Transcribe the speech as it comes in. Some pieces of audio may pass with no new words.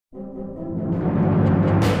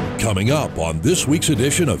Coming up on this week's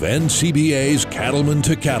edition of NCBA's Cattlemen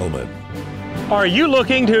to Cattlemen. Are you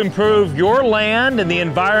looking to improve your land and the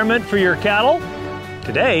environment for your cattle?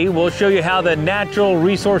 Today, we'll show you how the Natural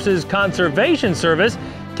Resources Conservation Service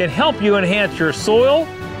can help you enhance your soil,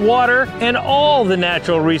 water, and all the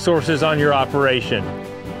natural resources on your operation.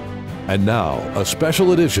 And now, a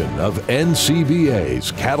special edition of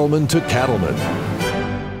NCBA's Cattlemen to Cattlemen.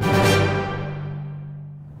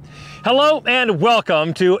 Hello and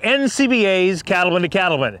welcome to NCBA's Cattlemen to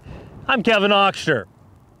Cattlemen. I'm Kevin Ochsner.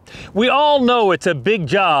 We all know it's a big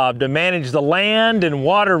job to manage the land and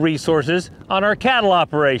water resources on our cattle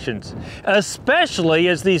operations, especially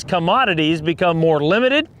as these commodities become more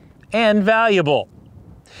limited and valuable.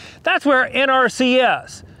 That's where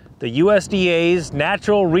NRCS, the USDA's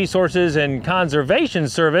Natural Resources and Conservation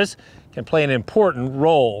Service, can play an important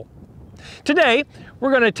role. Today,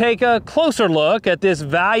 we're going to take a closer look at this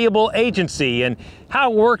valuable agency and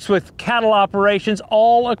how it works with cattle operations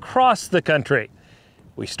all across the country.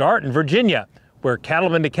 We start in Virginia, where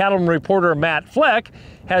Cattlemen to Cattlemen reporter Matt Fleck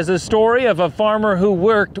has a story of a farmer who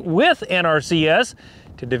worked with NRCS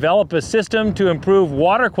to develop a system to improve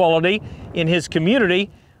water quality in his community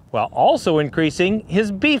while also increasing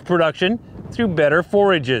his beef production through better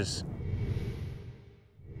forages.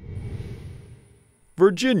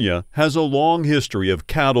 Virginia has a long history of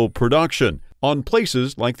cattle production on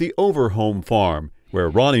places like the Overhome Farm, where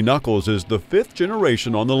Ronnie Knuckles is the fifth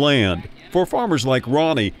generation on the land. For farmers like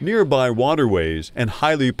Ronnie, nearby waterways and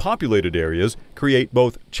highly populated areas create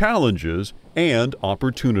both challenges and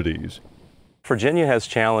opportunities. Virginia has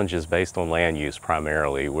challenges based on land use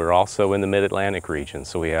primarily. We're also in the mid-Atlantic region,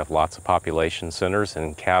 so we have lots of population centers,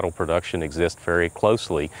 and cattle production exists very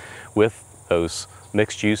closely with those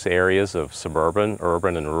mixed-use areas of suburban,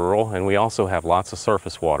 urban, and rural, and we also have lots of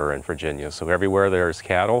surface water in Virginia. So everywhere there's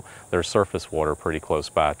cattle, there's surface water pretty close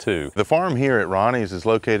by too. The farm here at Ronnie's is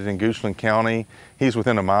located in Goochland County. He's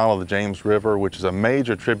within a mile of the James River, which is a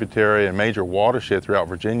major tributary and major watershed throughout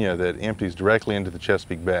Virginia that empties directly into the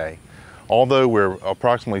Chesapeake Bay. Although we're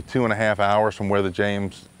approximately 2.5 hours from where the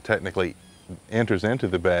James technically enters into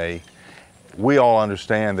the bay, we all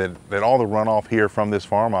understand that all the runoff here from this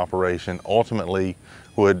farm operation ultimately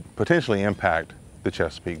would potentially impact the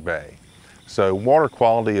Chesapeake Bay. So water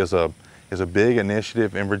quality is a big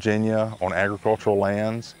initiative in Virginia on agricultural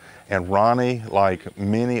lands, and Ronnie, like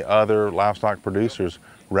many other livestock producers,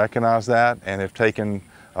 recognize that and have taken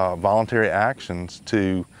voluntary actions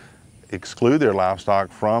to exclude their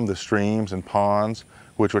livestock from the streams and ponds,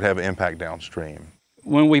 which would have an impact downstream.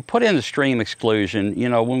 When we put in the stream exclusion,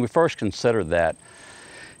 when we first considered that,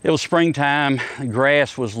 it was springtime,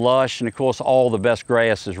 grass was lush, and of course all the best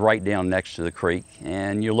grass is right down next to the creek.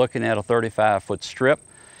 And you're looking at a 35-foot strip,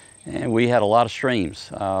 and we had a lot of streams.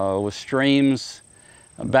 With streams,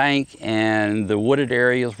 a bank, and the wooded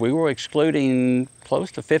areas, we were excluding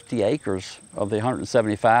close to 50 acres of the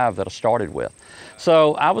 175 that I started with.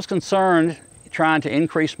 So I was concerned, trying to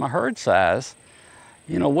increase my herd size,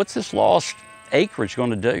 what's this lost acreage going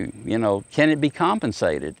to do? Can it be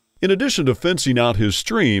compensated? In addition to fencing out his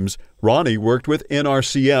streams, Ronnie worked with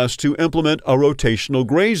NRCS to implement a rotational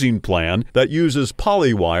grazing plan that uses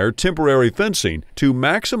polywire temporary fencing to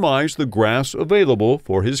maximize the grass available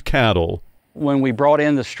for his cattle. When we brought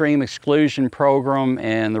in the stream exclusion program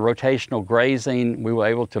and the rotational grazing, we were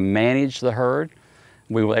able to manage the herd.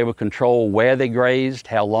 We were able to control where they grazed,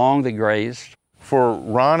 how long they grazed. For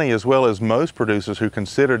Ronnie, as well as most producers who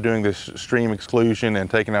consider doing this stream exclusion and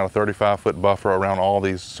taking out a 35-foot buffer around all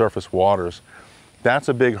these surface waters, that's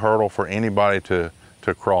a big hurdle for anybody to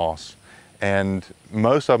cross. And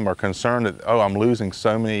most of them are concerned that, I'm losing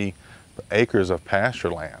so many acres of pasture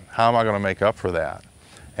land. How am I going to make up for that?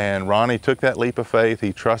 And Ronnie took that leap of faith.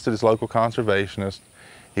 He trusted his local conservationist.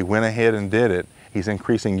 He went ahead and did it. He's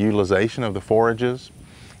increasing utilization of the forages,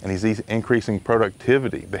 and he's increasing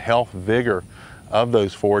productivity, the health, vigor of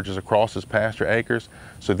those forages across his pasture acres.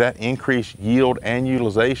 So that increased yield and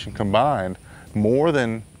utilization combined more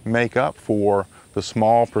than make up for the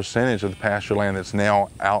small percentage of the pasture land that's now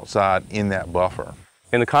outside in that buffer.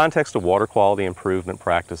 In the context of water quality improvement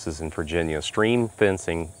practices in Virginia, stream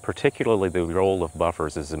fencing, particularly the role of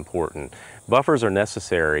buffers, is important. Buffers are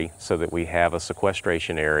necessary so that we have a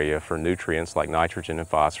sequestration area for nutrients like nitrogen and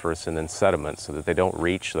phosphorus, and then sediment, so that they don't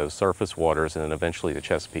reach those surface waters and then eventually the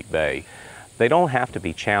Chesapeake Bay. They don't have to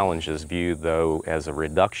be challenges viewed, though, as a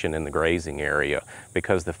reduction in the grazing area,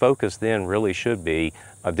 because the focus then really should be,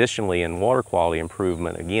 additionally, in water quality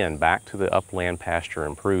improvement, again, back to the upland pasture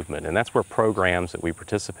improvement. And that's where programs that we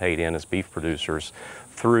participate in as beef producers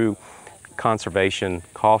through conservation,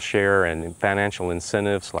 cost share, and financial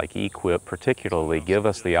incentives like EQIP particularly give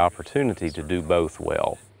us the opportunity to do both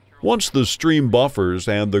well. Once the stream buffers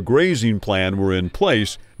and the grazing plan were in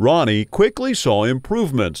place, Ronnie quickly saw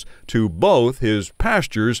improvements to both his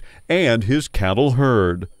pastures and his cattle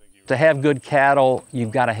herd. To have good cattle,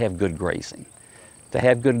 you've got to have good grazing. To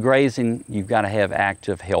have good grazing, you've got to have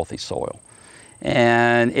active, healthy soil.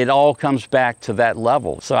 And it all comes back to that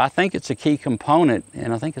level. So I think it's a key component,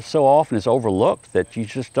 and I think it's so often it's overlooked that you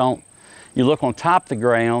just don't, you look on top of the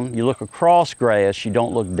ground, you look across grass, you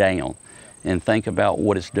don't look down and think about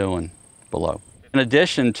what it's doing below. In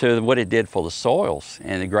addition to what it did for the soils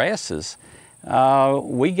and the grasses,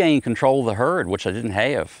 we gained control of the herd, which I didn't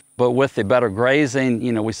have. But with the better grazing,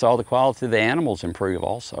 you know, we saw the quality of the animals improve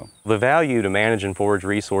also. The value to managing forage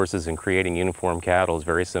resources and creating uniform cattle is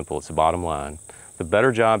very simple. It's the bottom line. The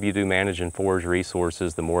better job you do managing forage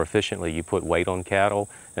resources, the more efficiently you put weight on cattle,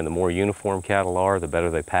 and the more uniform cattle are, the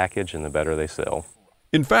better they package and the better they sell.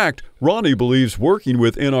 In fact, Ronnie believes working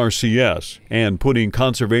with NRCS and putting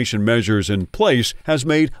conservation measures in place has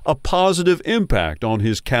made a positive impact on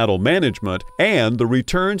his cattle management and the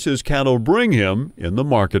returns his cattle bring him in the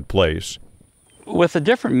marketplace. With a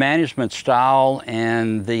different management style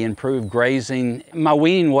and the improved grazing, my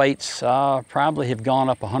weaning weights probably have gone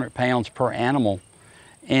up 100 pounds per animal.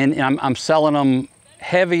 And I'm selling them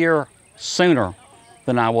heavier sooner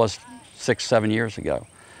than I was 6-7 years ago.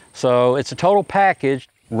 So it's a total package.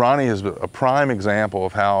 Ronnie is a prime example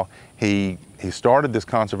of how he started this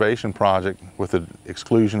conservation project with the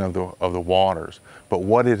exclusion of the waters. But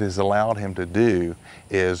what it has allowed him to do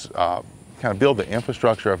is kind of build the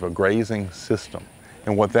infrastructure of a grazing system.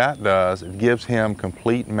 And what that does, it gives him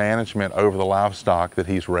complete management over the livestock that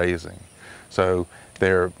he's raising. So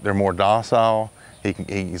they're more docile.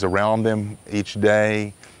 He's around them each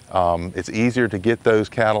day. It's easier to get those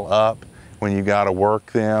cattle up when you got to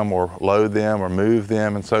work them or load them or move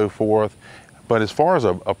them and so forth. But as far as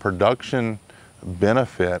a production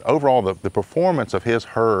benefit, overall the performance of his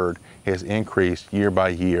herd has increased year by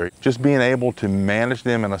year. Just being able to manage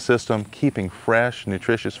them in a system, keeping fresh,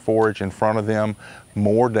 nutritious forage in front of them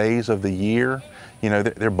more days of the year, you know,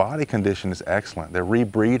 their body condition is excellent. They're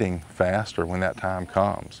rebreeding faster when that time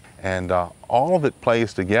comes. And all of it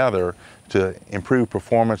plays together to improve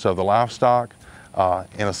performance of the livestock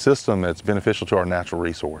in a system that's beneficial to our natural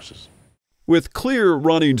resources. With clear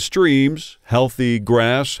running streams, healthy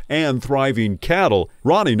grass, and thriving cattle,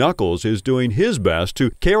 Ronnie Knuckles is doing his best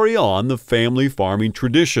to carry on the family farming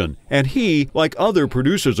tradition. And he, like other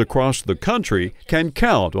producers across the country, can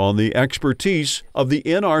count on the expertise of the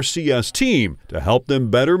NRCS team to help them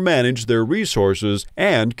better manage their resources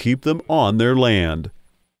and keep them on their land.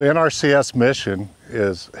 The NRCS mission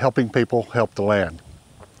is helping people help the land.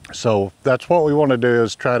 So that's what we want to do,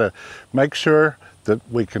 is try to make sure that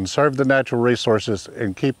we conserve the natural resources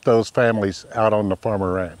and keep those families out on the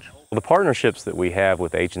farmer ranch. The partnerships that we have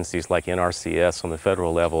with agencies like NRCS on the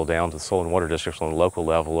federal level down to soil and water districts on the local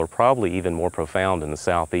level are probably even more profound in the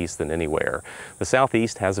Southeast than anywhere. The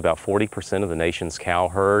Southeast has about 40% of the nation's cow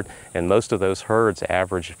herd, and most of those herds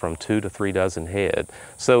average from 2 to 3 dozen head.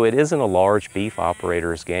 So it isn't a large beef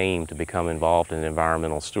operator's game to become involved in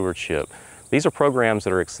environmental stewardship. These are programs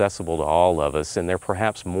that are accessible to all of us, and they're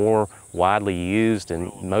perhaps more widely used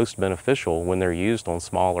and most beneficial when they're used on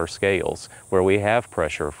smaller scales, where we have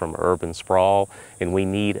pressure from urban sprawl and we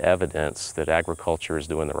need evidence that agriculture is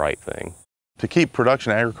doing the right thing. To keep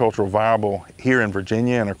production agriculture viable here in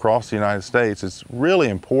Virginia and across the United States, it's really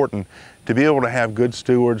important to be able to have good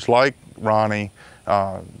stewards like Ronnie,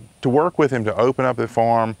 to work with him to open up the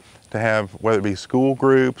farm, to have, whether it be school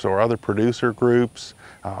groups or other producer groups,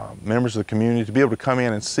 members of the community, to be able to come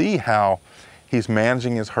in and see how he's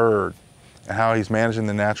managing his herd and how he's managing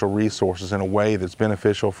the natural resources in a way that's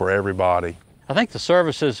beneficial for everybody. I think the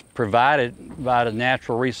services provided by the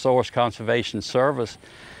Natural Resource Conservation Service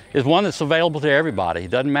is one that's available to everybody.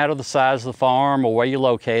 It doesn't matter the size of the farm or where you're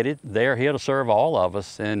located. They're here to serve all of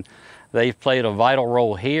us, and they've played a vital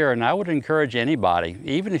role here. And I would encourage anybody,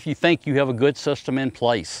 even if you think you have a good system in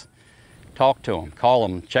place, talk to them, call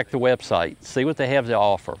them, check the website, see what they have to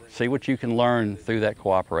offer, see what you can learn through that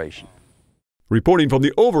cooperation. Reporting from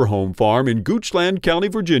the Overhome Farm in Goochland County,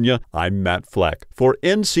 Virginia, I'm Matt Fleck for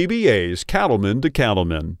NCBA's Cattlemen to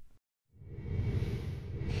Cattlemen.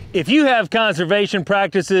 If you have conservation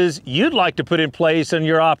practices you'd like to put in place in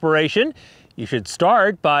your operation, you should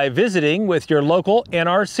start by visiting with your local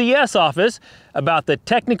NRCS office about the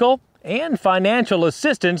technical and financial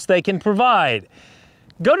assistance they can provide.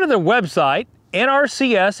 Go to their website,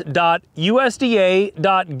 nrcs.usda.gov,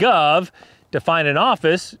 to find an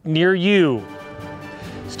office near you.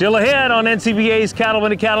 Still ahead on NCBA's Cattlemen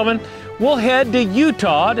to Cattlemen, we'll head to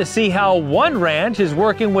Utah to see how one ranch is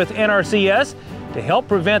working with NRCS to help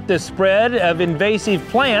prevent the spread of invasive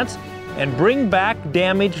plants and bring back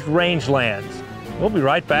damaged rangelands. We'll be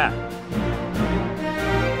right back.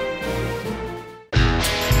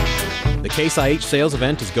 The Case IH sales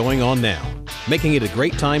event is going on now, making it a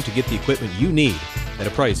great time to get the equipment you need at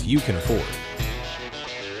a price you can afford.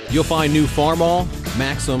 You'll find new Farmall,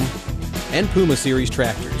 Maxim, and Puma Series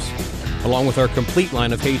tractors, along with our complete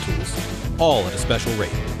line of hay tools, all at a special rate.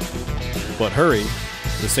 But hurry,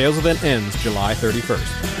 the sales event ends July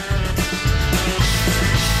 31st.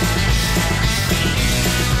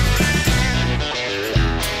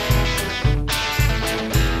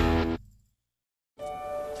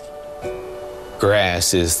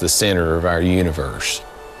 Grass is the center of our universe.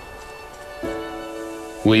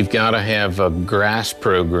 We've got to have a grass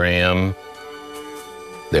program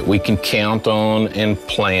that we can count on and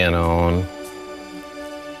plan on.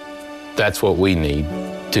 That's what we need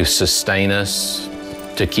to sustain us,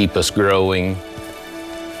 to keep us growing,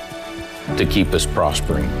 to keep us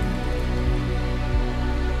prospering.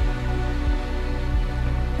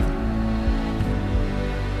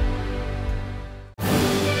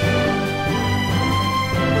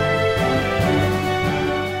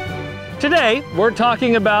 Today, we're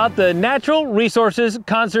talking about the Natural Resources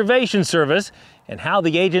Conservation Service and how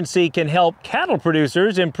the agency can help cattle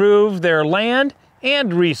producers improve their land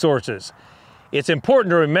and resources. It's important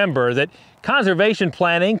to remember that conservation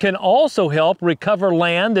planning can also help recover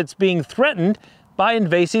land that's being threatened by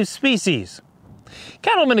invasive species.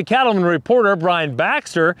 Cattleman to Cattleman reporter Brian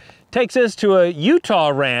Baxter takes us to a Utah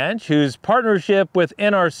ranch whose partnership with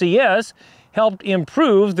NRCS helped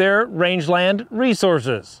improve their rangeland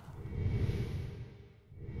resources.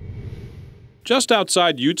 Just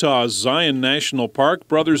outside Utah's Zion National Park,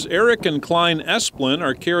 brothers Eric and Klein Esplin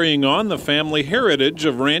are carrying on the family heritage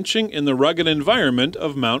of ranching in the rugged environment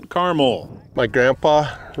of Mount Carmel. My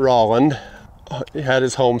grandpa, Roland, had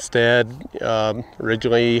his homestead,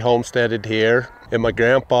 originally homesteaded here. And my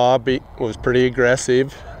grandpa was pretty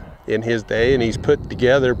aggressive in his day, and he's put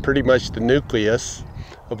together pretty much the nucleus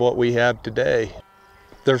of what we have today.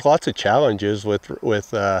 There's lots of challenges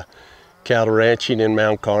with cattle ranching in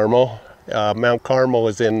Mount Carmel. Mount Carmel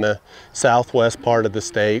is in the southwest part of the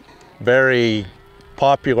state. Very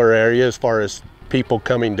popular area as far as people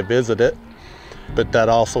coming to visit it, but that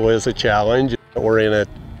also is a challenge. We're in a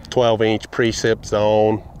 12-inch precip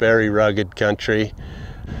zone, very rugged country,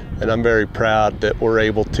 and I'm very proud that we're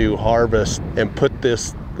able to harvest and put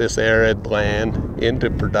this arid land into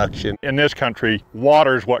production. In this country,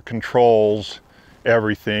 water is what controls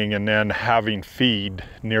everything, and then having feed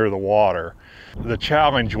near the water. The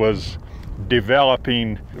challenge was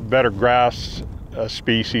developing better grass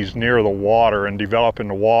species near the water and developing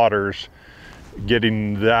the waters,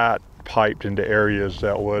 getting that piped into areas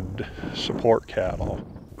that would support cattle.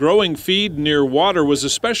 Growing feed near water was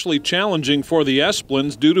especially challenging for the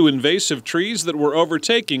Esplins due to invasive trees that were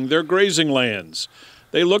overtaking their grazing lands.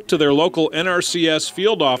 They looked to their local NRCS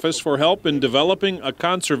field office for help in developing a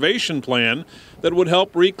conservation plan that would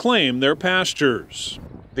help reclaim their pastures.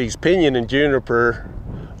 These pinyon and juniper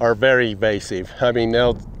are very invasive. I mean,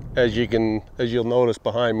 as you'll notice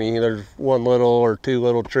behind me, there's one little or two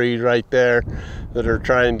little trees right there that are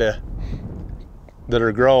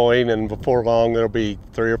growing, and before long there'll be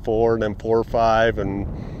 3 or 4, and then 4 or 5,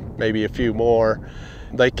 and maybe a few more.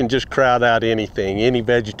 They can just crowd out anything, any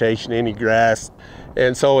vegetation, any grass.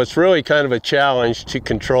 And so it's really kind of a challenge to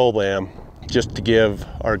control them, just to give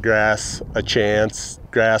our grass a chance,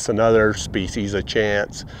 grass and other species a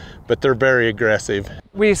chance, but they're very aggressive.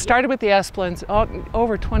 We started with the Esplins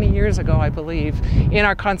over 20 years ago, I believe, in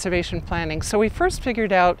our conservation planning. So we first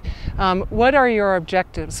figured out what are your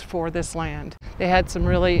objectives for this land. They had some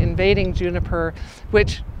really invading juniper,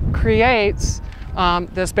 which creates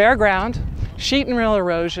this bare ground, sheet and rill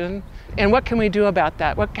erosion, and what can we do about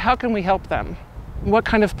that? How can we help them? What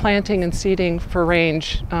kind of planting and seeding for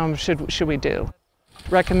range should we do?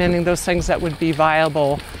 Recommending those things that would be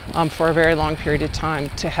viable for a very long period of time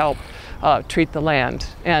to help treat the land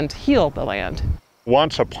and heal the land.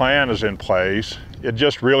 Once a plan is in place, it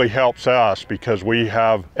just really helps us because we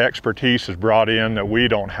have expertise is brought in that we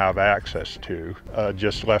don't have access to,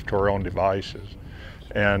 just left to our own devices.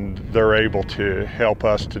 And they're able to help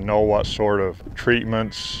us to know what sort of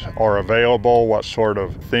treatments are available, what sort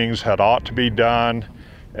of things had ought to be done,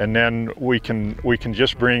 and then we can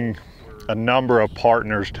just bring a number of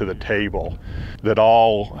partners to the table that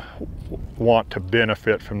all want to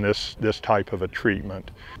benefit from this type of a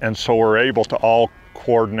treatment. And so we're able to all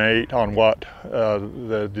coordinate on what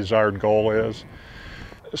the desired goal is.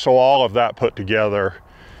 So all of that put together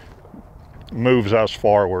moves us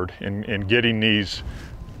forward in getting these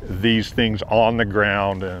things on the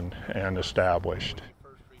ground and established.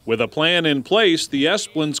 With a plan in place, the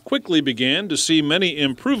Esplins quickly began to see many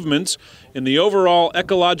improvements in the overall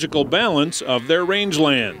ecological balance of their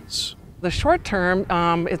rangelands. The short term,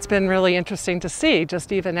 it's been really interesting to see,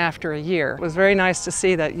 just even after a year. It was very nice to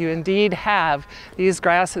see that you indeed have these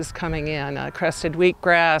grasses coming in, crested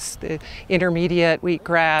wheatgrass, the intermediate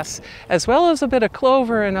wheatgrass, as well as a bit of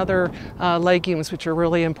clover and other legumes, which are a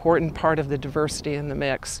really important part of the diversity in the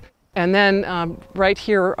mix. And then right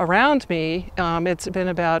here around me, it's been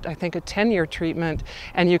about, I think, a 10-year treatment,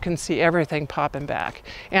 and you can see everything popping back.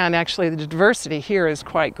 And actually the diversity here is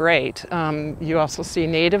quite great. You also see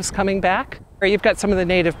natives coming back. You've got some of the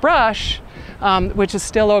native brush, which is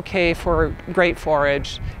still okay for great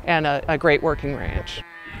forage and a great working ranch.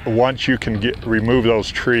 Once you can remove those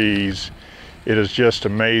trees, it is just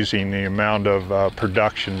amazing the amount of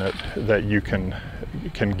production that you can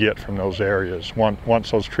get from those areas.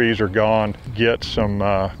 Once those trees are gone, get some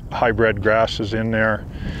hybrid grasses in there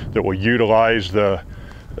that will utilize the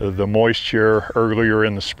moisture earlier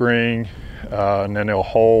in the spring, and then they'll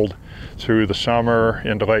hold through the summer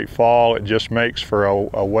into late fall. It just makes for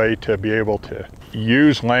a way to be able to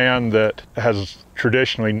use land that has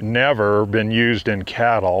traditionally never been used in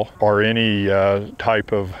cattle or any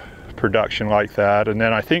type of production like that. And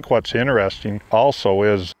then I think what's interesting also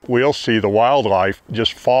is we'll see the wildlife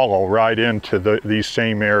just follow right into these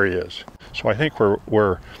same areas. So I think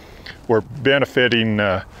we're benefiting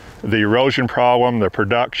the erosion problem, the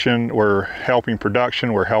production, we're helping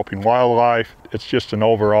wildlife. It's just an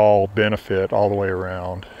overall benefit all the way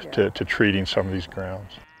around to treating some of these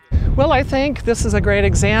grounds. Well, I think this is a great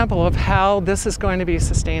example of how this is going to be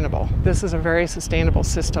sustainable. This is a very sustainable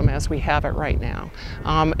system as we have it right now.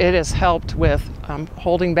 It has helped with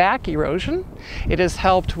holding back erosion. It has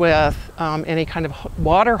helped with any kind of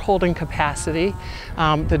water holding capacity.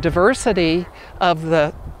 The diversity of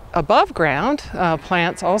the above ground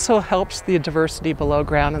plants also helps the diversity below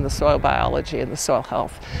ground in the soil biology and the soil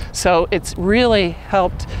health. So it's really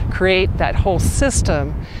helped create that whole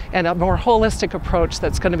system and a more holistic approach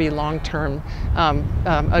that's going to be long-term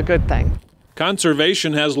a good thing.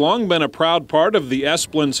 Conservation has long been a proud part of the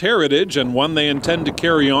Esplins' heritage and one they intend to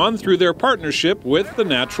carry on through their partnership with the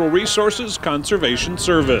Natural Resources Conservation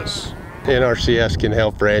Service. NRCS can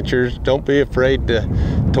help ranchers. Don't be afraid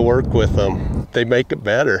to work with them. They make it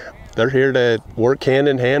better. They're here to work hand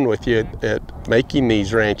in hand with you at making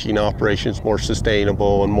these ranching operations more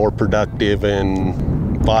sustainable and more productive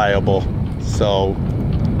and viable. So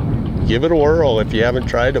give it a whirl if you haven't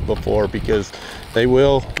tried it before, because they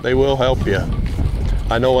will help you.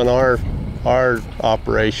 I know in our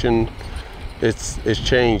operation, it's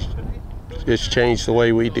changed. It's changed the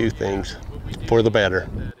way we do things for the better.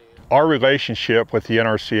 Our relationship with the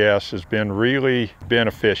NRCS has been really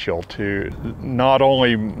beneficial to not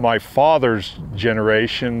only my father's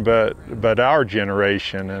generation, but our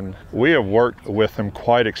generation, and we have worked with them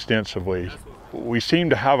quite extensively. We seem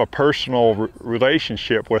to have a personal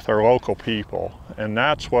relationship with our local people, and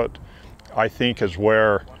that's what I think is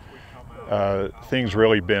where things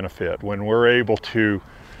really benefit. When we're able to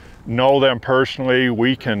know them personally,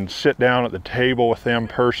 we can sit down at the table with them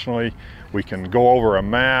personally, we can go over a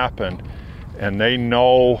map and they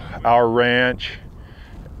know our ranch,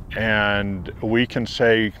 and we can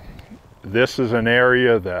say, this is an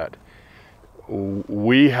area that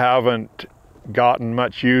we haven't gotten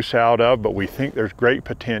much use out of, but we think there's great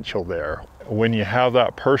potential there. When you have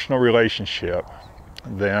that personal relationship,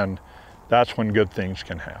 then that's when good things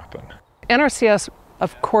can happen. NRCS,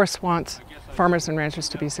 of course, wants farmers and ranchers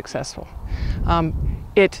to be successful.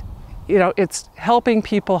 It's helping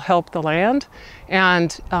people help the land,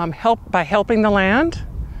 and by helping the land,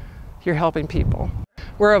 you're helping people.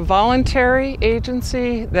 We're a voluntary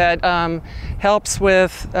agency that helps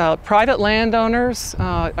with private landowners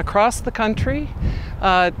across the country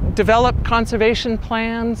develop conservation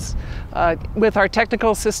plans with our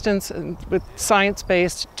technical assistance and with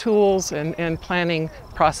science-based tools and planning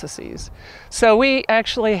processes. So we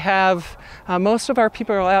actually have most of our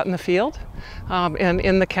people are out in the field and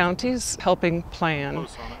in the counties helping plan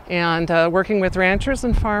and working with ranchers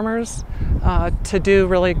and farmers to do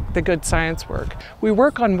really the good science work. We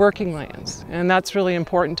work on working lands, and that's really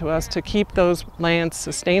important to us to keep those lands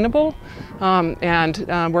sustainable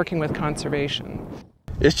and working with conservation.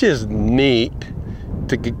 It's just neat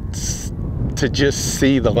to just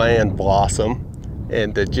see the land blossom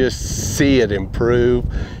and to just see it improve.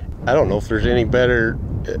 I don't know if there's any better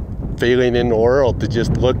feeling in the world to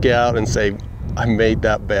just look out and say, I made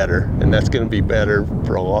that better, and that's going to be better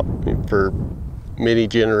for many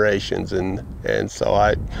generations, and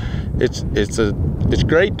so it's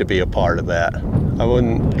great to be a part of that. I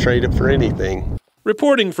wouldn't trade it for anything.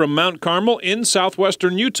 Reporting from Mount Carmel in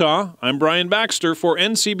southwestern Utah, I'm Brian Baxter for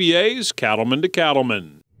NCBA's Cattlemen to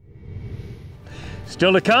Cattlemen.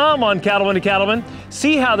 Still to come on Cattlemen to Cattlemen,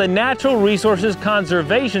 see how the Natural Resources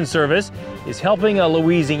Conservation Service is helping a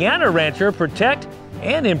Louisiana rancher protect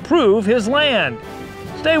and improve his land.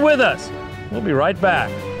 Stay with us. We'll be right back.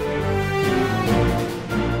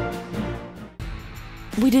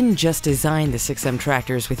 We didn't just design the 6M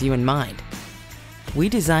tractors with you in mind. We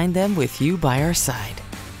designed them with you by our side.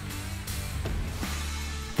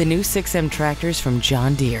 The new 6M tractors from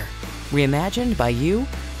John Deere, reimagined by you,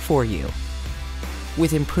 for you.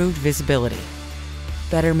 With improved visibility,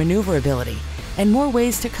 better maneuverability, and more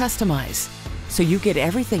ways to customize, so you get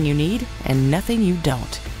everything you need and nothing you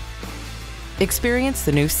don't. Experience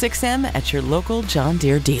the new 6M at your local John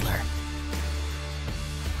Deere dealer.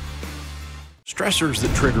 Stressors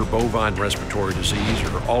that trigger bovine respiratory disease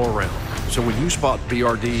are all around. So when you spot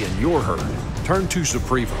BRD in your herd, turn to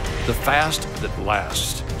Zuprevo, the fast that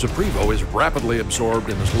lasts. Zuprevo is rapidly absorbed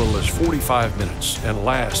in as little as 45 minutes and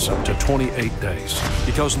lasts up to 28 days.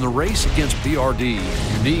 Because in the race against BRD,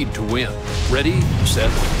 you need to win. Ready, set,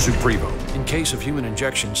 Zuprevo. In case of human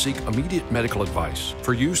injection, seek immediate medical advice.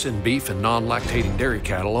 For use in beef and non-lactating dairy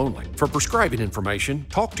cattle only. For prescribing information,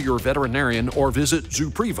 talk to your veterinarian or visit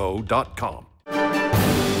Zuprevo.com.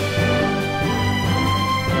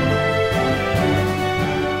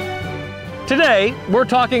 Today, we're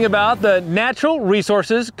talking about the Natural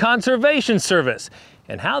Resources Conservation Service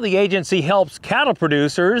and how the agency helps cattle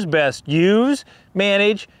producers best use,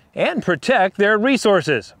 manage, and protect their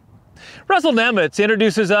resources. Russell Nemitz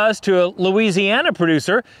introduces us to a Louisiana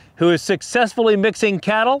producer who is successfully mixing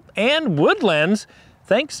cattle and woodlands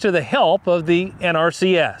thanks to the help of the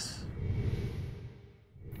NRCS.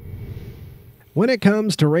 When it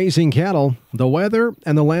comes to raising cattle, the weather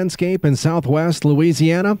and the landscape in southwest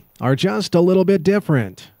Louisiana are just a little bit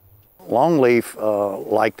different. Longleaf,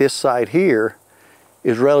 like this site here,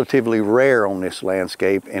 is relatively rare on this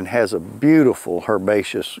landscape and has a beautiful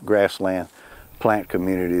herbaceous grassland plant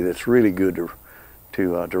community that's really good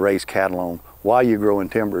to raise cattle on while you're growing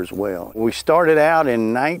timber as well. We started out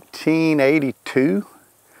in 1982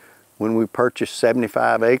 when we purchased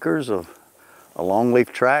 75 acres of a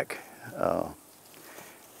longleaf tract.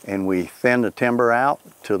 And we thinned the timber out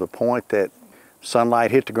to the point that sunlight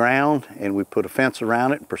hit the ground, and we put a fence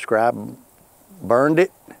around it and prescribed, burned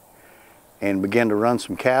it, and began to run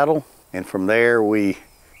some cattle. And from there we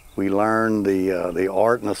learned the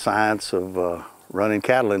art and the science of running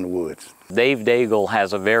cattle in the woods. Dave Daigle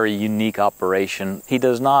has a very unique operation. He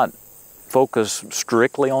does not focus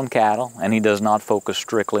strictly on cattle, and he does not focus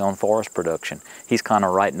strictly on forest production. He's kind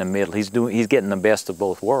of right in the middle. He's getting the best of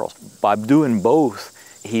both worlds. By doing both,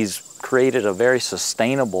 he's created a very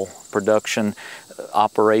sustainable production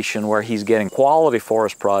operation where he's getting quality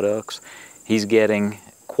forest products, he's getting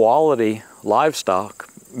quality livestock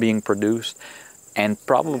being produced, and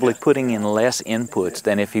probably putting in less inputs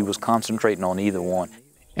than if he was concentrating on either one.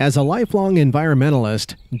 As a lifelong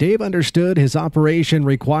environmentalist, Dave understood his operation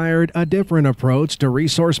required a different approach to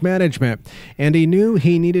resource management, and he knew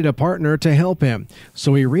he needed a partner to help him.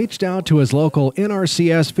 So he reached out to his local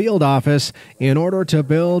NRCS field office in order to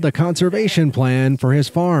build a conservation plan for his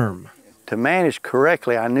farm. To manage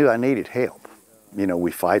correctly, I knew I needed help. You know,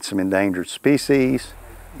 we fight some endangered species.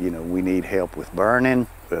 You know, we need help with burning.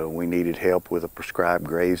 We needed help with a prescribed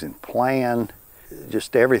grazing plan.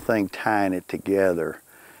 Just everything tying it together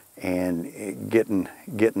and getting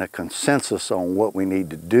a consensus on what we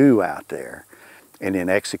need to do out there and then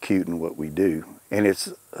executing what we do. And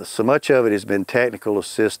it's so much of it has been technical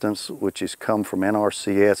assistance, which has come from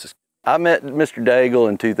NRCS. I met Mr. Daigle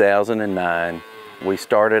in 2009. We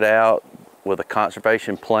started out with a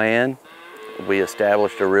conservation plan. We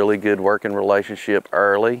established a really good working relationship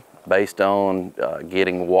early based on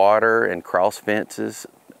getting water and cross fences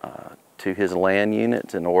to his land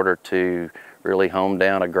units in order to really hone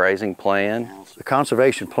down a grazing plan. The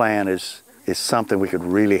conservation plan is something we could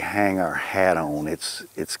really hang our hat on.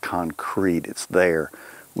 It's concrete, it's there.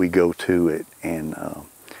 We go to it, and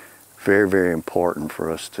very, very important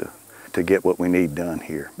for us to get what we need done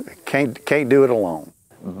here. Can't do it alone.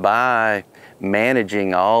 By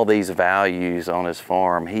managing all these values on his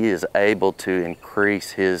farm, he is able to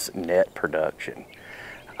increase his net production.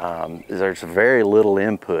 There's very little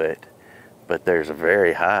input, but there's a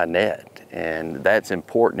very high net, and that's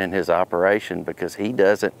important in his operation because he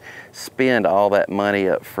doesn't spend all that money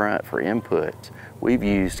up front for inputs. We've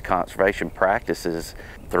used conservation practices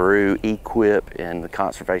through EQIP and the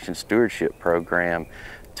Conservation Stewardship Program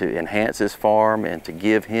to enhance his farm and to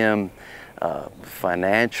give him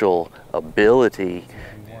financial ability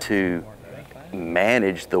to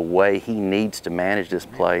manage the way he needs to manage this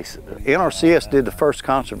place. NRCS did the first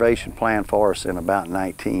conservation plan for us in about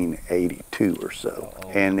 1982 or so.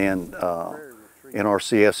 And then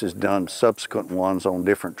NRCS has done subsequent ones on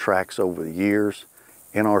different tracks over the years.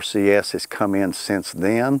 NRCS has come in since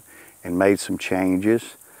then and made some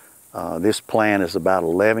changes. This plan is about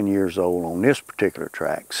 11 years old on this particular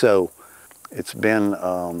track. So it's been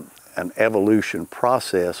an evolution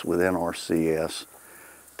process with NRCS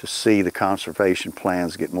to see the conservation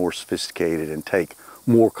plans get more sophisticated and take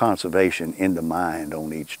more conservation into mind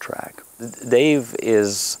on each track. Dave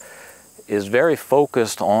is very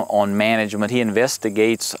focused on management. He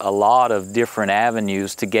investigates a lot of different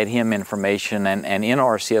avenues to get him information, and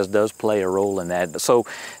NRCS does play a role in that. So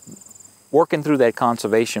working through that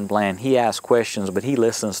conservation plan, he asks questions, but he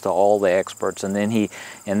listens to all the experts, and then he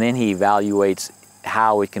evaluates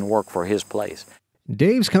how it can work for his place.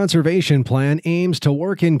 Dave's conservation plan aims to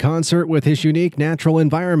work in concert with his unique natural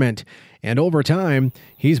environment, and over time,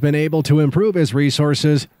 he's been able to improve his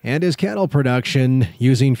resources and his cattle production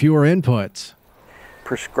using fewer inputs.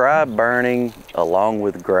 Prescribed burning along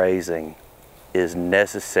with grazing is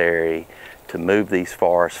necessary to move these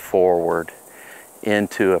forests forward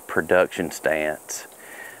into a production stance.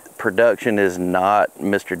 Production is not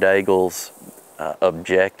Mr. Daigle's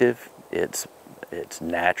objective. It's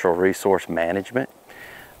natural resource management,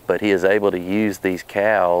 but he is able to use these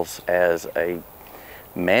cows as a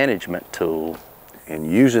management tool.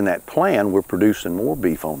 And using that plan, we're producing more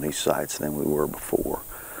beef on these sites than we were before.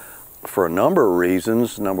 For a number of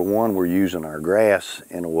reasons. Number one, we're using our grass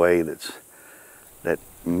in a way that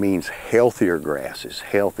means healthier grasses,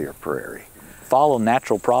 healthier prairie. Follow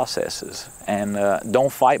natural processes and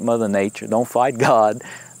don't fight Mother Nature, don't fight God.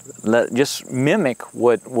 Just mimic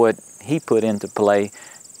what he put into play.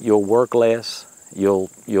 You'll work less, you'll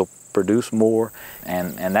produce more,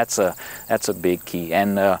 and that's a big key,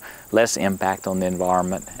 and less impact on the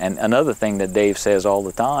environment. And another thing that Dave says all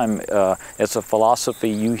the time, it's a philosophy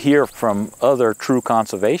you hear from other true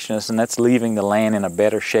conservationists, and that's leaving the land in a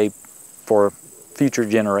better shape for future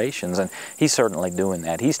generations, and he's certainly doing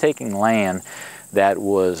that. He's taking land that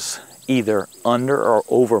was either under or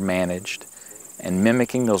over managed and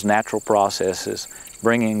mimicking those natural processes,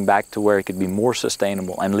 bringing back to where it could be more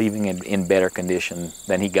sustainable and leaving it in better condition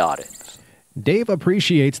than he got it. Dave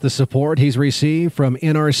appreciates the support he's received from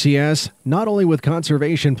NRCS, not only with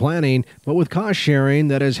conservation planning, but with cost sharing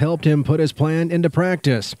that has helped him put his plan into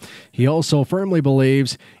practice. He also firmly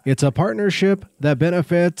believes it's a partnership that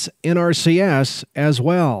benefits NRCS as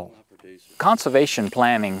well. Conservation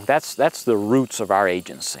planning, that's the roots of our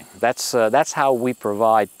agency. That's how we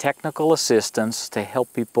provide technical assistance to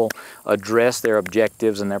help people address their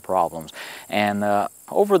objectives and their problems. And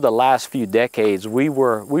over the last few decades, we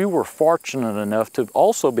were fortunate enough to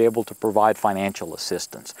also be able to provide financial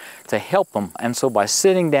assistance to help them. And so by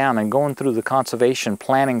sitting down and going through the conservation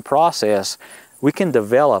planning process, we can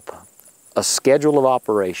develop a schedule of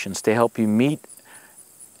operations to help you meet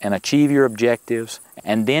and achieve your objectives,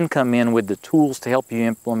 and then come in with the tools to help you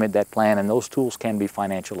implement that plan, and those tools can be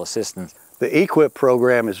financial assistance. The EQIP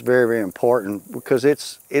program is very, very important because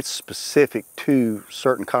it's specific to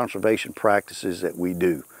certain conservation practices that we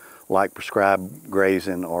do, like prescribed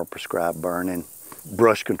grazing or prescribed burning,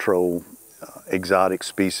 brush control, exotic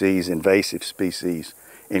species, invasive species,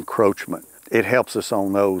 encroachment. It helps us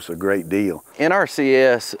on those a great deal.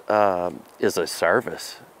 NRCS is a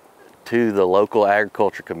service to the local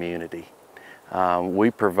agriculture community.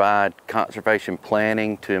 We provide conservation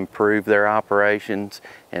planning to improve their operations,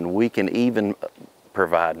 and we can even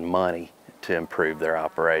provide money to improve their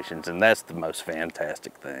operations, and that's the most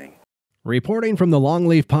fantastic thing. Reporting from the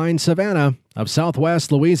longleaf pine savanna of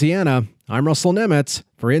southwest Louisiana, I'm Russell Nemitz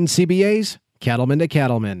for NCBA's Cattlemen to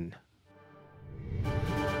Cattlemen.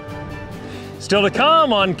 Still to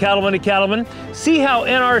come on Cattlemen to Cattlemen, see how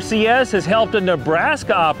NRCS has helped a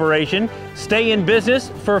Nebraska operation stay in business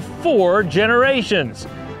for 4 generations.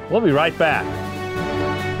 We'll be right back.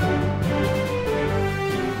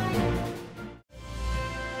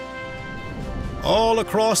 All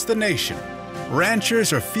across the nation,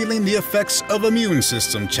 ranchers are feeling the effects of immune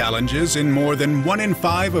system challenges in more than 1 in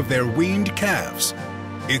 5 of their weaned calves.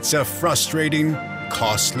 It's a frustrating,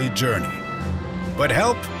 costly journey. But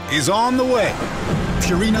help is on the way.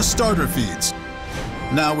 Purina starter feeds,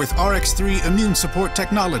 Now with RX3 immune support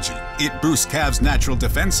technology, it boosts calves' natural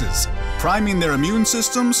defenses, priming their immune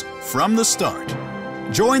systems from the start.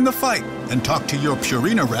 Join the fight and talk to your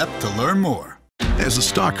Purina rep to learn more. As a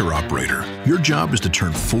stocker operator, your job is to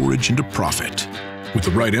turn forage into profit. With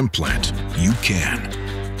the right implant, you can.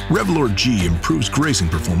 Revlor G improves grazing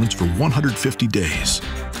performance for 150 days,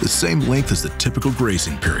 the same length as the typical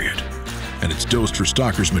grazing period. And it's dosed for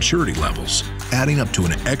stockers' maturity levels, adding up to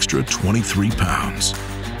an extra 23 pounds.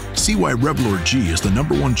 See why Revlor G is the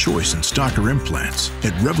 #1 choice in stocker implants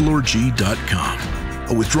at RevlorG.com.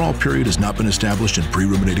 A withdrawal period has not been established in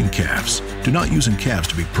pre-ruminating calves. Do not use in calves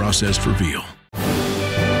to be processed for veal.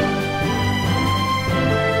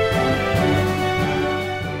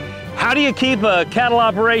 How do you keep a cattle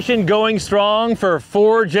operation going strong for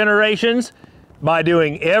 4 generations? By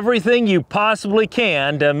doing everything you possibly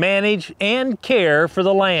can to manage and care for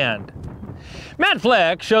the land. Matt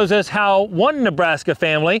Fleck shows us how one Nebraska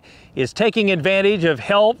family is taking advantage of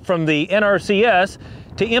help from the NRCS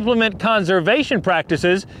to implement conservation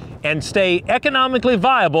practices and stay economically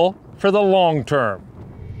viable for the long term.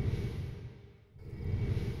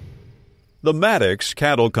 The Maddox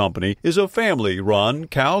Cattle Company is a family-run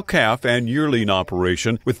cow, calf, and yearling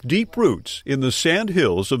operation with deep roots in the sand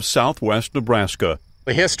hills of southwest Nebraska.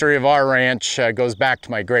 The history of our ranch goes back to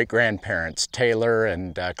my great-grandparents, Taylor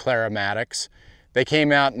and Clara Maddox. They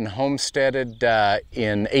came out and homesteaded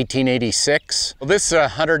in 1886. Well, this is the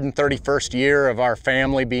 131st year of our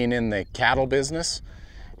family being in the cattle business,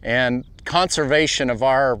 and conservation of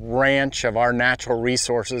our ranch, of our natural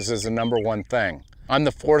resources, is the #1 thing. I'm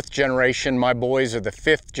the 4th generation, my boys are the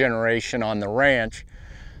 5th generation on the ranch,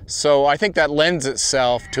 so I think that lends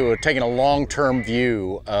itself to taking a long-term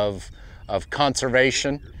view of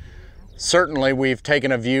conservation. Certainly we've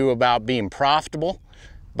taken a view about being profitable,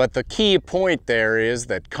 but the key point there is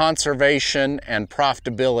that conservation and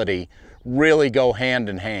profitability really go hand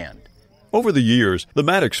in hand. Over the years, the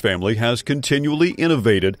Maddox family has continually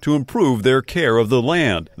innovated to improve their care of the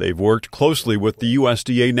land. They've worked closely with the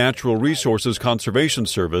USDA Natural Resources Conservation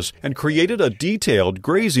Service and created a detailed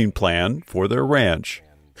grazing plan for their ranch.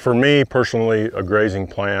 For me personally, a grazing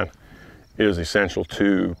plan is essential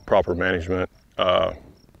to proper management. I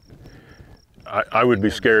would be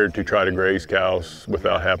scared to try to graze cows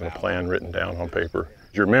without having a plan written down on paper.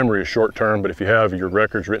 Your memory is short term, but if you have your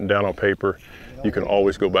records written down on paper, you can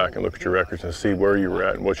always go back and look at your records and see where you were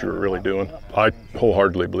at and what you were really doing. I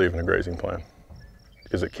wholeheartedly believe in a grazing plan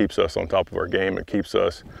because it keeps us on top of our game. It keeps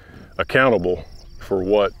us accountable for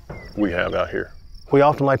what we have out here. We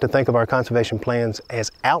often like to think of our conservation plans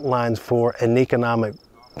as outlines for an economic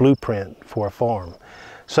blueprint for a farm.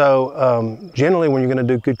 So generally when you're going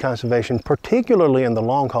to do good conservation, particularly in the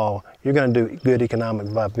long haul, you're going to do good economic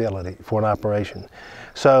viability for an operation.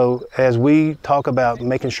 So as we talk about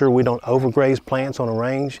making sure we don't overgraze plants on a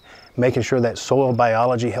range, making sure that soil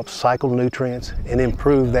biology helps cycle nutrients and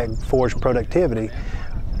improve that forage productivity,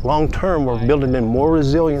 long term we're building in more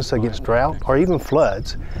resilience against drought or even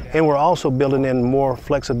floods, and we're also building in more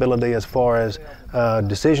flexibility as far as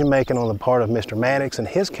decision making on the part of Mr. Maddox and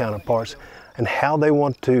his counterparts and how they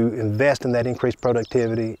want to invest in that increased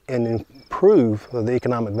productivity and improve the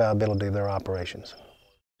economic viability of their operations.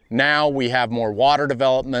 Now we have more water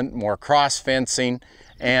development, more cross fencing,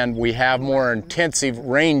 and we have more intensive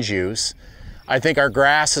range use. I think our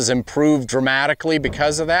grass has improved dramatically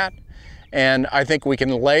because of that, and I think we can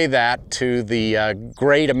lay that to the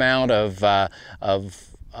great amount of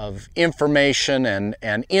information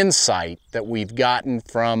and insight that we've gotten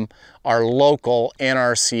from our local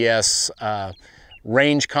NRCS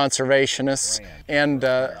range conservationists and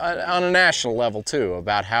on a national level too,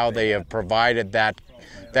 about how they have provided that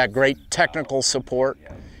great technical support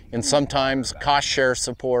and sometimes cost share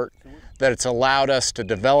support, that it's allowed us to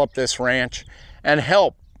develop this ranch and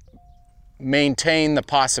help maintain the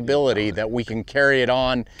possibility that we can carry it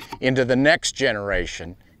on into the next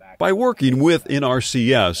generation. By working with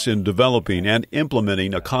NRCS in developing and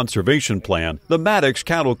implementing a conservation plan, the Maddox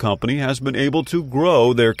Cattle Company has been able to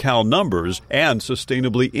grow their cow numbers and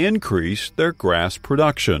sustainably increase their grass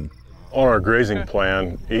production. On our grazing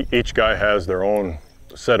plan, each guy has their own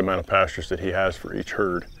set amount of pastures that he has for each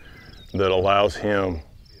herd that allows him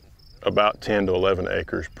about 10 to 11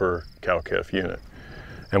 acres per cow-calf unit.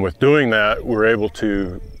 And with doing that, we're able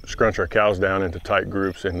to scrunch our cows down into tight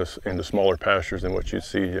groups into smaller pastures than what you'd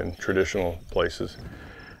see in traditional places.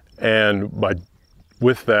 And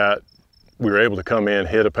with that, we were able to come in,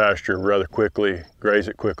 hit a pasture rather quickly, graze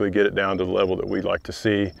it quickly, get it down to the level that we'd like to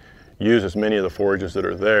see, use as many of the forages that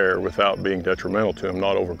are there without being detrimental to them,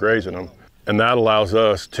 not overgrazing them. And that allows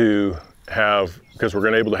us to have, because we're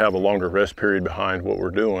going to be able to have a longer rest period behind what we're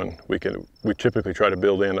doing, we typically try to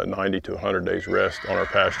build in a 90 to 100 days rest on our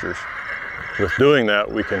pastures. With doing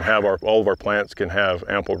that, we can have all of our plants can have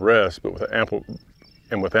ample rest, but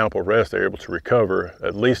with ample rest, they're able to recover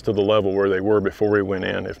at least to the level where they were before we went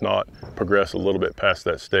in, if not progress a little bit past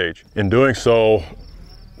that stage. In doing so,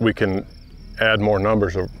 we can add more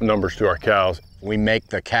numbers to our cows. We make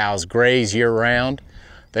the cows graze year-round.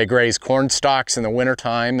 They graze corn stalks in the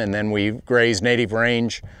wintertime, and then we graze native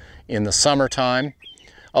range in the summertime,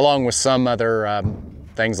 along with some other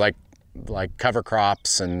things like cover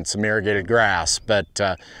crops and some irrigated grass, but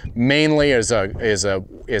mainly is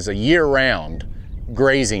a year-round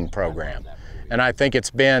grazing program. And I think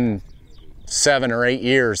it's been 7 or 8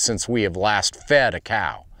 years since we have last fed a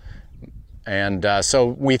cow. And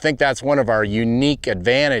so we think that's one of our unique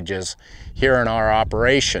advantages here in our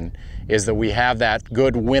operation, is that we have that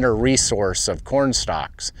good winter resource of corn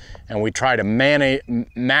stalks, and we try to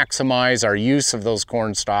maximize our use of those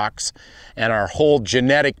corn stalks, and our whole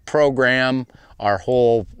genetic program, our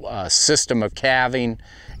whole system of calving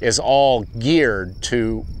is all geared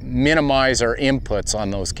to minimize our inputs on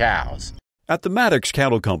those cows. At the Maddox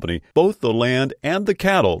Cattle Company, both the land and the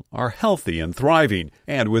cattle are healthy and thriving.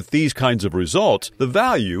 And with these kinds of results, the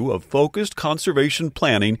value of focused conservation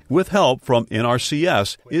planning with help from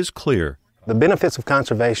NRCS is clear. The benefits of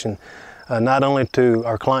conservation, not only to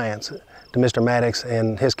our clients, to Mr. Maddox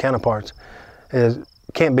and his counterparts,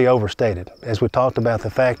 can't be overstated. As we talked about, the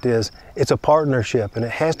fact is it's a partnership, and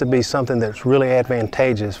it has to be something that's really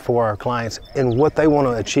advantageous for our clients in what they want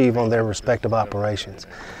to achieve on their respective operations.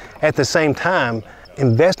 At the same time,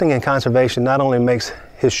 investing in conservation not only makes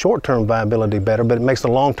his short-term viability better, but it makes the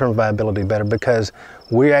long-term viability better, because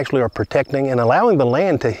we actually are protecting and allowing the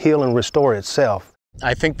land to heal and restore itself.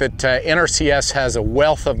 I think that NRCS has a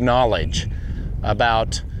wealth of knowledge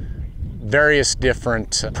about various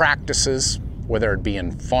different practices, whether it be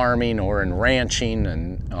in farming or in ranching,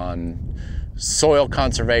 and on soil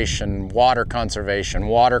conservation, water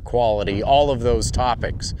quality, all of those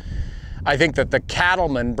topics. I think that the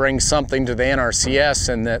Cattlemen bring something to the NRCS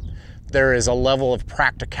in that there is a level of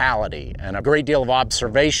practicality and a great deal of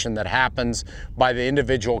observation that happens by the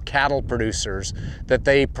individual cattle producers, that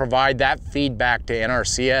they provide that feedback to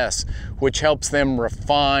NRCS, which helps them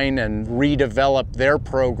refine and redevelop their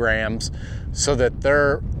programs so that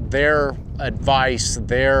their advice,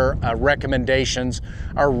 their recommendations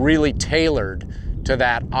are really tailored to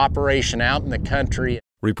that operation out in the country.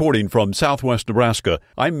 Reporting from Southwest Nebraska,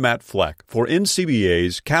 I'm Matt Fleck for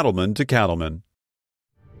NCBA's Cattlemen to Cattlemen.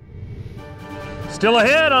 Still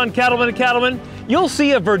ahead on Cattlemen to Cattlemen, you'll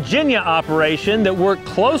see a Virginia operation that worked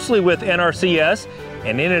closely with NRCS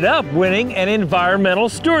and ended up winning an Environmental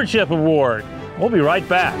Stewardship Award. We'll be right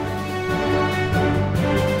back.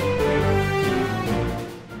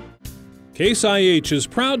 Case IH is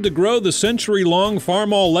proud to grow the century-long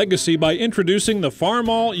Farmall legacy by introducing the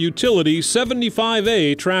Farmall Utility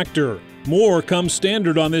 75A tractor. More comes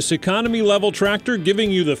standard on this economy-level tractor, giving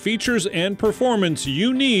you the features and performance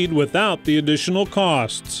you need without the additional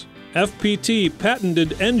costs. FPT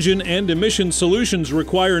patented engine and emission solutions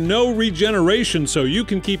require no regeneration, so you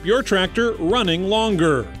can keep your tractor running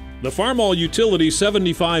longer. The Farmall Utility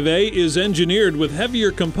 75A is engineered with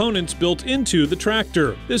heavier components built into the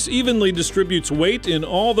tractor. This evenly distributes weight in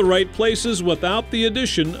all the right places without the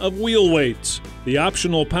addition of wheel weights. The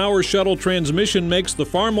optional power shuttle transmission makes the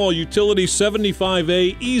Farmall Utility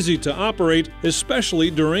 75A easy to operate,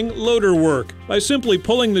 especially during loader work. By simply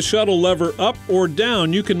pulling the shuttle lever up or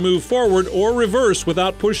down, you can move forward or reverse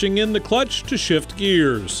without pushing in the clutch to shift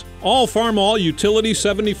gears. All Farmall Utility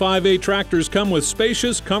 75A tractors come with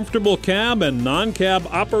spacious, comfortable cab and non-cab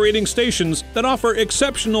operating stations that offer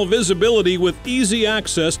exceptional visibility with easy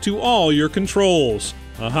access to all your controls.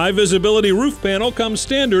 A high-visibility roof panel comes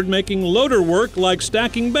standard, making loader work like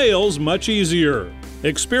stacking bales much easier.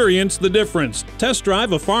 Experience the difference. Test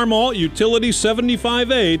drive a Farmall Utility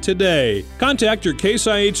 75A today. Contact your Case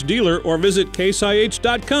IH dealer or visit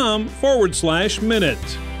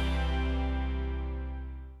caseih.com/minute.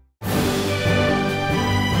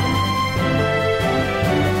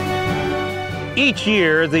 Each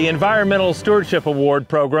year, the Environmental Stewardship Award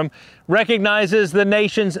program recognizes the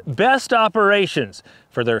nation's best operations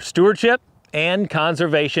for their stewardship and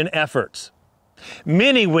conservation efforts.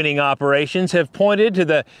 Many winning operations have pointed to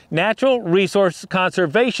the Natural Resource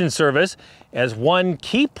Conservation Service as one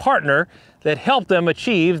key partner that helped them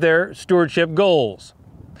achieve their stewardship goals.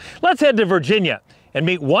 Let's head to Virginia and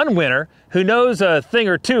meet one winner who knows a thing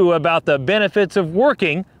or two about the benefits of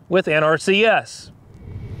working with NRCS.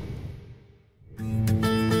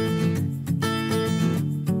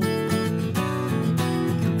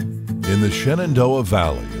 In the Shenandoah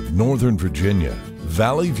Valley of Northern Virginia,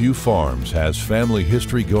 Valley View Farms has family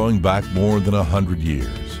history going back more than 100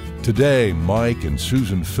 years. Today, Mike and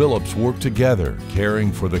Susan Phillips work together,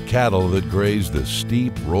 caring for the cattle that graze the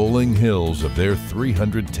steep, rolling hills of their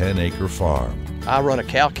 310-acre farm. I run a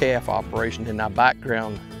cow-calf operation and I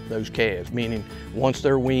background those calves, meaning once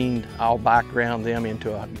they're weaned, I'll background them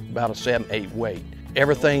into about a 7-8 weight.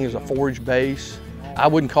 Everything is a forage base. I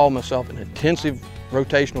wouldn't call myself an intensive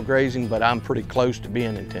rotational grazing, but I'm pretty close to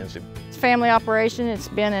being intensive. It's a family operation. It's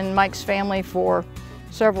been in Mike's family for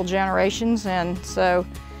several generations, and so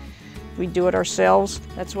we do it ourselves.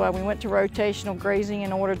 That's why we went to rotational grazing,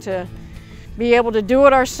 in order to be able to do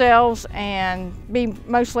it ourselves and be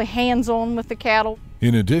mostly hands-on with the cattle.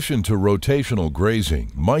 In addition to rotational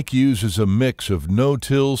grazing, Mike uses a mix of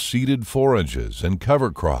no-till seeded forages and cover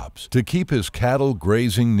crops to keep his cattle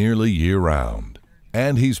grazing nearly year-round.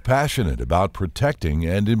 And he's passionate about protecting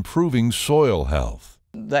and improving soil health.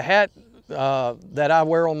 The hat that I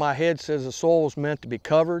wear on my head says the soil was meant to be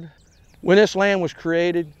covered. When this land was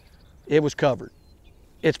created, it was covered.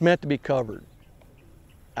 It's meant to be covered.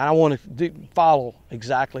 I want to follow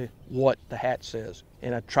exactly what the hat says.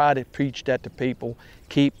 And I try to preach that to people,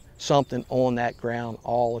 keep something on that ground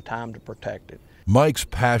all the time to protect it. Mike's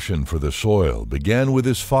passion for the soil began with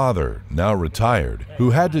his father, now retired, who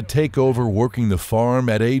had to take over working the farm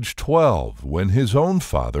at age 12 when his own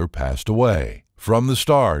father passed away. From the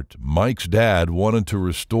start, Mike's dad wanted to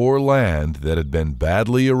restore land that had been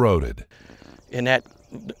badly eroded. And that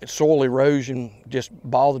soil erosion just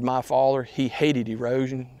bothered my father. He hated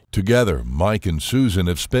erosion. Together, Mike and Susan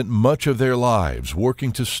have spent much of their lives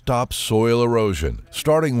working to stop soil erosion,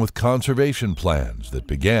 starting with conservation plans that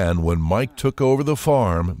began when Mike took over the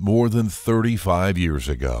farm more than 35 years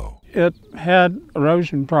ago. It had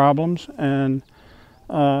erosion problems, and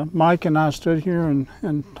Mike and I stood here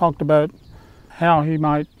and talked about how he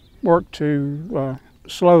might work to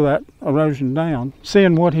slow that erosion down.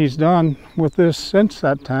 Seeing what he's done with this since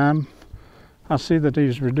that time, I see that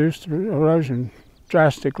he's reduced erosion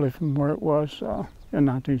drastically from where it was in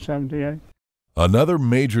 1978. Another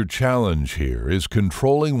major challenge here is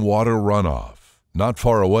controlling water runoff. Not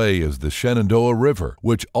far away is the Shenandoah River,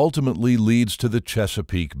 which ultimately leads to the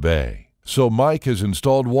Chesapeake Bay. So Mike has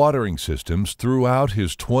installed watering systems throughout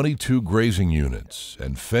his 22 grazing units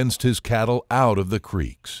and fenced his cattle out of the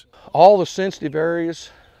creeks. All the sensitive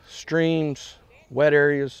areas, streams, wet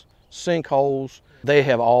areas, sinkholes, they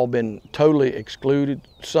have all been totally excluded,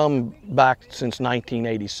 some back since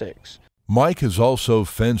 1986. Mike has also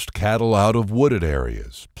fenced cattle out of wooded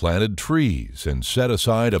areas, planted trees, and set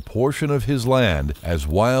aside a portion of his land as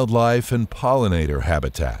wildlife and pollinator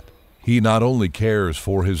habitat. He not only cares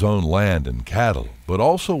for his own land and cattle, but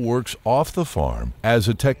also works off the farm as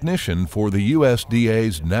a technician for the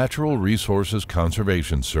USDA's Natural Resources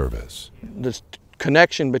Conservation Service. This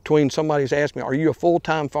connection between somebody's asked me, are you a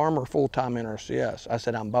full-time farmer or full-time NRCS? I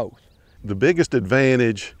said, I'm both. The biggest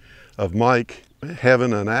advantage of Mike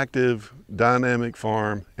having an active, dynamic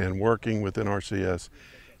farm and working with NRCS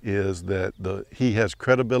is that he has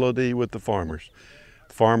credibility with the farmers.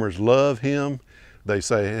 Farmers love him. They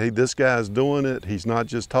say, hey, this guy's doing it. He's not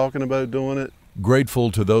just talking about doing it.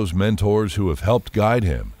 Grateful to those mentors who have helped guide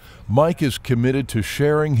him, Mike is committed to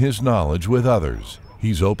sharing his knowledge with others.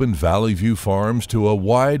 He's opened Valley View Farms to a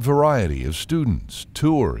wide variety of students,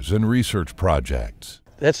 tours, and research projects.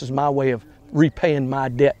 This is my way of repaying my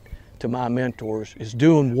debt to my mentors, is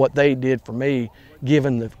doing what they did for me,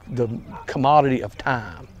 given the commodity of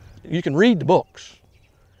time. You can read the books,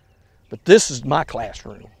 but this is my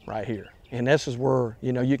classroom right here. And this is where,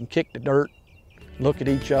 you know, you can kick the dirt, look at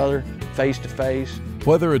each other face to face.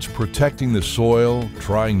 Whether it's protecting the soil,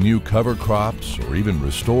 trying new cover crops, or even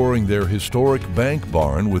restoring their historic bank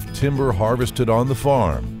barn with timber harvested on the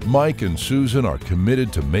farm, Mike and Susan are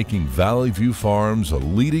committed to making Valley View Farms a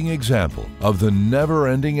leading example of the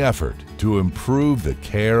never-ending effort to improve the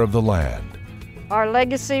care of the land. Our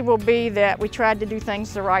legacy will be that we tried to do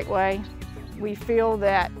things the right way. We feel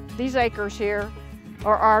that these acres here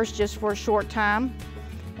are ours just for a short time,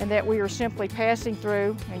 and that we are simply passing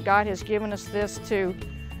through, and God has given us this to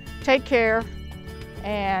take care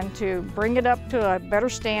and to bring it up to a better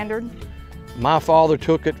standard. My father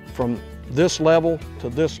took it from this level to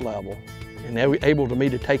this level, and they were able to me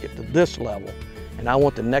to take it to this level. And I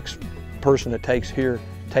want the next person that takes here,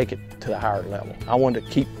 take it to the higher level. I want to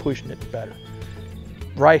keep pushing it better.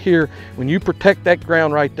 Right here, when you protect that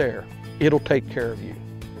ground right there, it'll take care of you.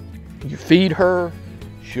 You feed her,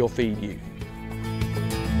 she'll feed you.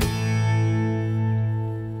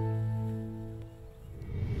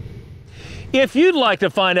 If you'd like to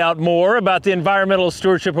find out more about the Environmental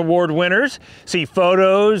Stewardship Award winners, see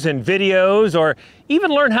photos and videos, or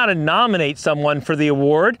even learn how to nominate someone for the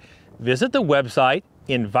award, visit the website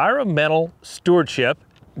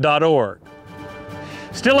environmentalstewardship.org.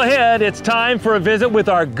 Still ahead, it's time for a visit with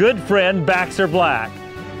our good friend Baxter Black.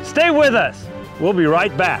 Stay with us. We'll be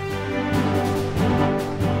right back.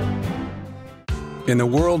 In the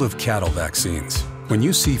world of cattle vaccines, when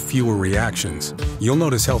you see fewer reactions, you'll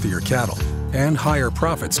notice healthier cattle and higher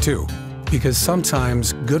profits too. Because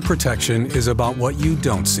sometimes good protection is about what you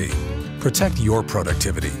don't see. Protect your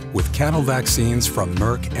productivity with cattle vaccines from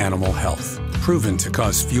Merck Animal Health. Proven to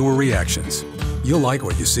cause fewer reactions. You'll like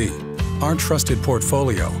what you see. Our trusted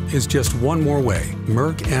portfolio is just one more way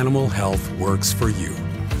Merck Animal Health works for you.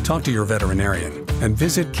 Talk to your veterinarian and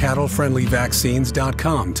visit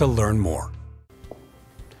cattlefriendlyvaccines.com to learn more.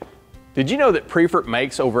 Did you know that Prefert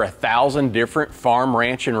makes over 1,000 different farm,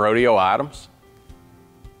 ranch, and rodeo items?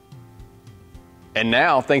 And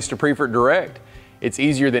now, thanks to Prefert Direct, it's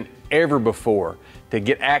easier than ever before to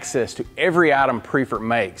get access to every item Prefert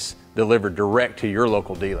makes delivered direct to your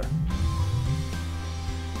local dealer.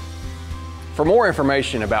 For more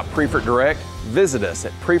information about Prefert Direct, visit us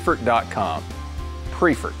at prefert.com.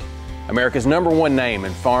 Prefert, America's #1 name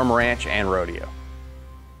in farm, ranch, and rodeo.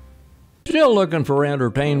 Still looking for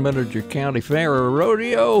entertainment at your county fair or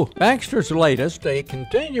rodeo? Baxter's latest, a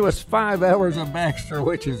continuous 5 hours of Baxter,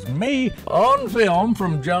 which is me, on film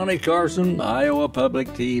from Johnny Carson, Iowa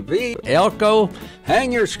Public TV. Elko,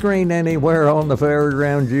 hang your screen anywhere on the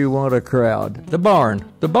fairground you want a crowd. The barn,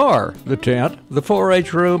 the bar, the tent, the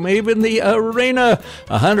 4-H room, even the arena.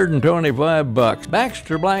 $125.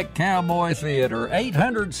 Baxter Black Cowboy Theater,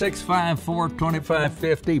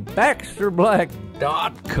 800-654-2550,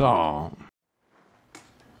 BaxterBlack.com.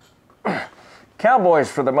 Cowboys,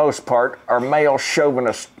 for the most part, are male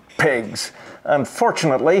chauvinist pigs.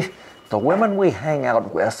 Unfortunately, the women we hang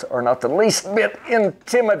out with are not the least bit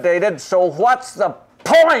intimidated, so what's the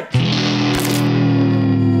point?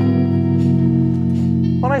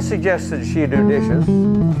 When I suggested she do dishes,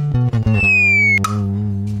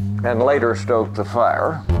 and later stoke the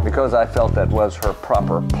fire, because I felt that was her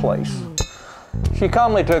proper place, she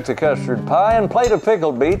calmly took the custard pie and plate of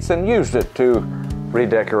pickled beets and used it to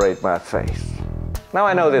redecorate my face. Now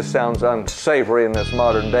I know this sounds unsavory in this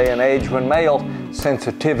modern day and age when male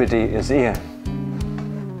sensitivity is in,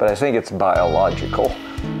 but I think it's biological.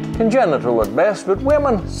 Congenital at best, but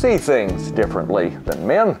women see things differently than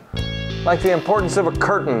men, like the importance of a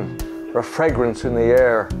curtain or fragrance in the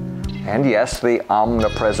air, and yes, the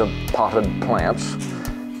omnipresent potted plants.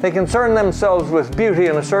 They concern themselves with beauty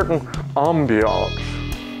in a certain ambiance,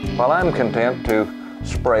 while I'm content to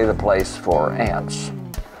spray the place for ants.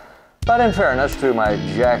 But in fairness to my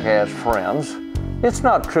jackass friends, it's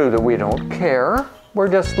not true that we don't care. We're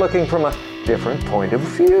just looking from a different point of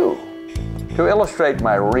view. To illustrate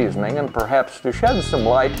my reasoning and perhaps to shed some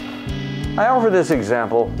light, I offer this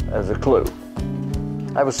example as a clue.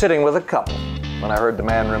 I was sitting with a couple when I heard the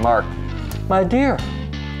man remark, "My dear,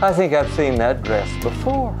 I think I've seen that dress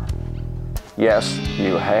before." Yes,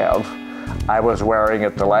 you have. I was wearing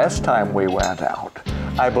it the last time we went out.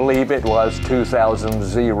 I believe it was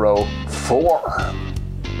 2004.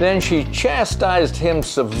 Then she chastised him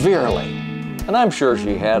severely, and I'm sure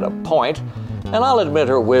she had a point, and I'll admit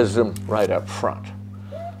her wisdom right up front.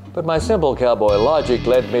 But my simple cowboy logic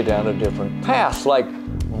led me down a different path, like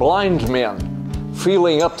blind men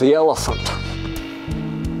feeling up the elephant.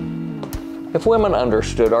 If women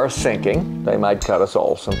understood our thinking, they might cut us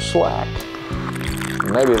all some slack.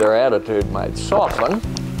 Maybe their attitude might soften.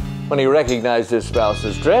 When he recognized his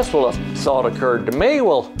spouse's dress, well, a thought occurred to me,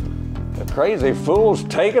 well, the crazy fool's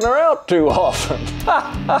taking her out too often.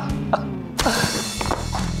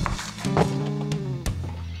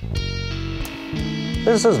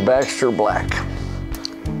 This is Baxter Black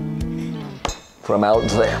from out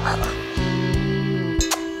there.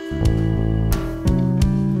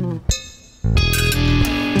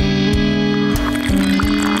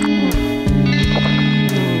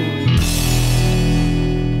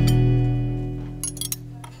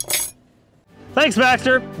 Thanks,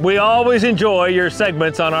 Baxter. We always enjoy your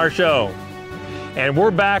segments on our show. And we're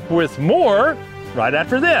back with more right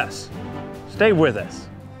after this. Stay with us.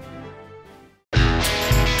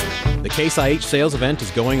 The Case IH sales event is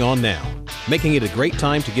going on now, making it a great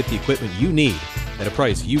time to get the equipment you need at a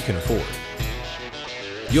price you can afford.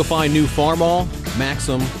 You'll find new Farmall,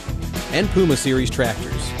 Maxim, and Puma Series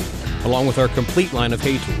tractors, along with our complete line of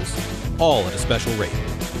hay tools, all at a special rate.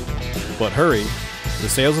 But hurry, the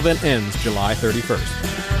sales event ends July 31st.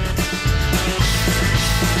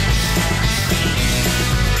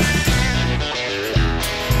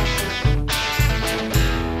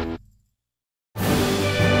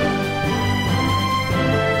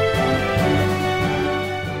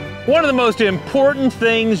 One of the most important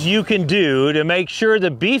things you can do to make sure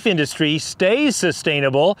the beef industry stays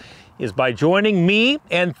sustainable is by joining me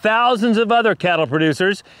and thousands of other cattle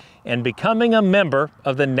producers and becoming a member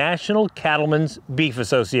of the National Cattlemen's Beef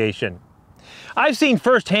Association. I've seen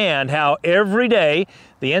firsthand how every day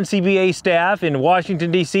the NCBA staff in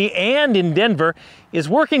Washington, D.C. and in Denver is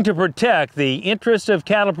working to protect the interests of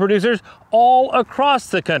cattle producers all across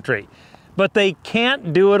the country. But they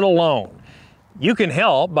can't do it alone. You can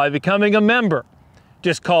help by becoming a member.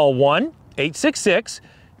 Just call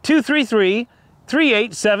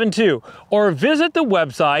 1-866-233-3872 or visit the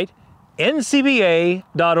website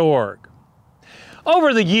ncba.org.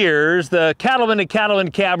 Over the years, the Cattlemen and Cattlemen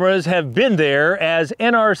cameras have been there as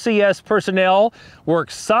NRCS personnel work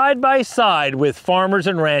side by side with farmers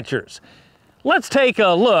and ranchers. Let's take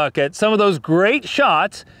a look at some of those great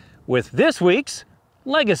shots with this week's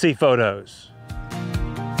Legacy Photos.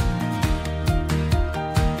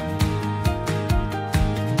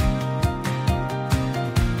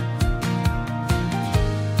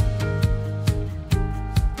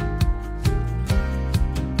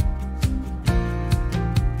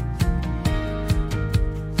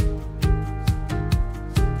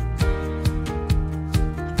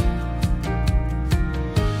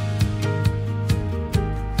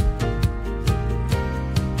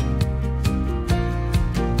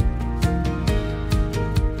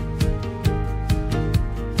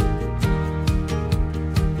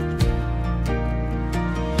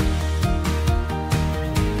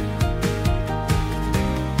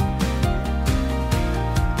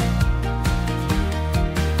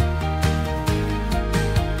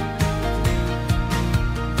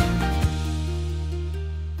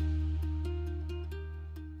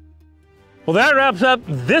 Well, that wraps up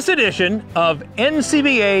this edition of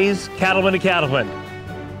NCBA's Cattlemen to Cattlemen.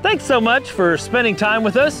 Thanks so much for spending time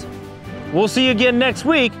with us. We'll see you again next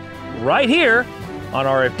week, right here on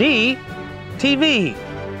RFD TV.